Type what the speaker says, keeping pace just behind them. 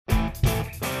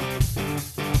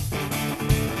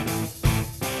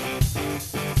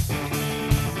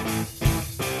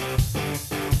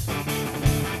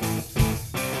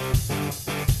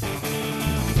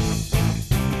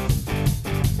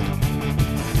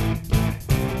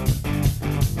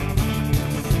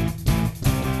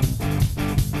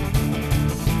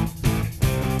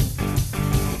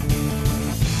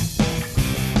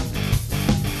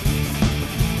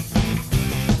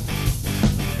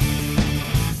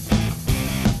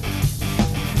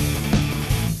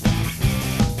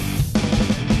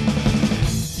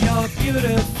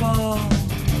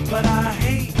but I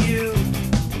hate you.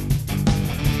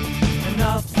 And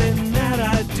nothing that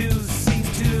I do seems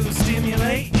to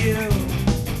stimulate you.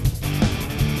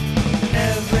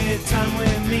 Every time we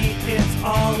meet, it's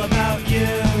all about you.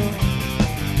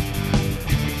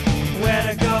 Where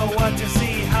to go, what to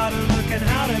see, how to look and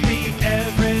how to be,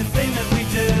 everything that we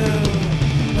do.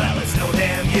 Well, it's no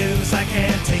damn use, I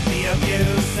can't take the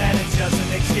abuse, and it's just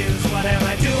an excuse. What am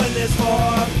I doing this for?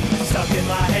 Stuck in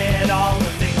my head, all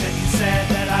the things that you said,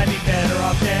 that I'd be better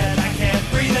off dead. I can't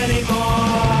breathe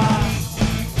anymore.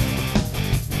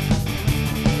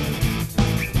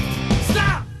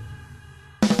 Stop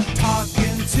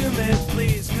talking to me,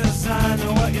 please, 'cause I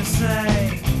know what you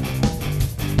say.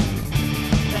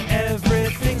 That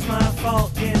everything's my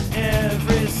fault in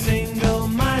every single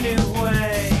minute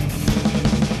way.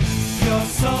 You're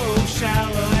so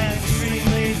shallow and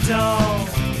extremely dull.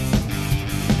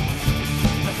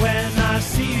 But when I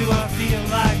see you, I feel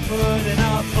like putting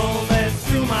a bullet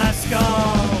through my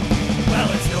skull. Well,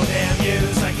 it's no damn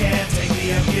use, I can't take the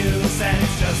abuse, and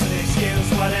it's just an excuse.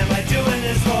 What am I doing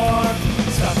this for?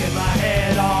 Stuck in my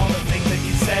head, all the things that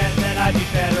you said, that I'd be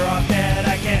better off dead.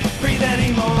 I can't breathe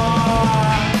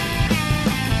anymore.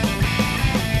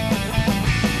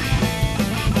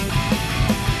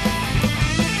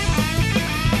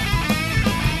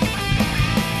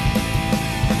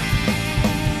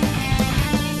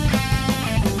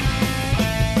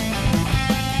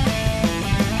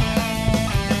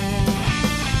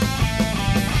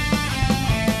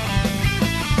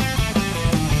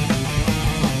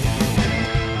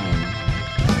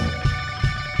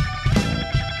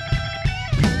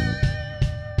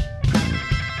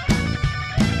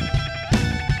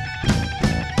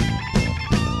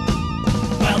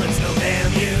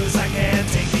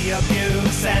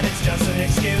 Abuse, and it's just an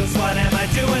excuse. What am I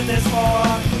doing this for?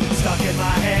 Stuck in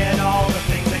my head, all the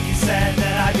things that you said,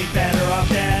 that I'd be better off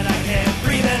dead. I can't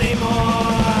breathe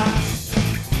anymore.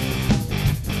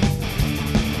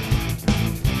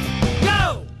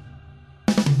 Go!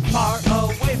 Far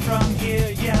away from here,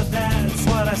 yeah, that's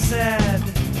what I said.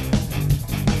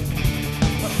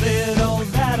 What little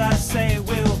that I say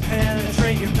will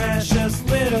penetrate your precious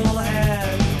little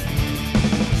head.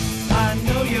 I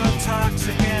know you're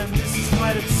toxic and this is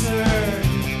quite absurd,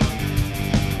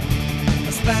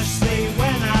 especially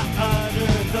when I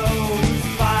utter those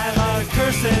vile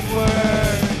accursed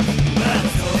words. But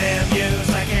it's no damn use,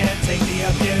 I can't take the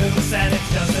abuse, and it's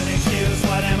just an excuse.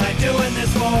 What am I doing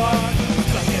this for?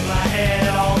 Stuck in my head,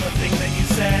 all the things that you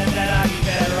said, that I'd be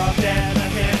better off dead. I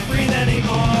can't breathe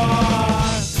anymore.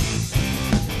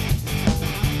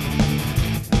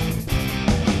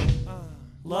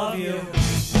 Love you.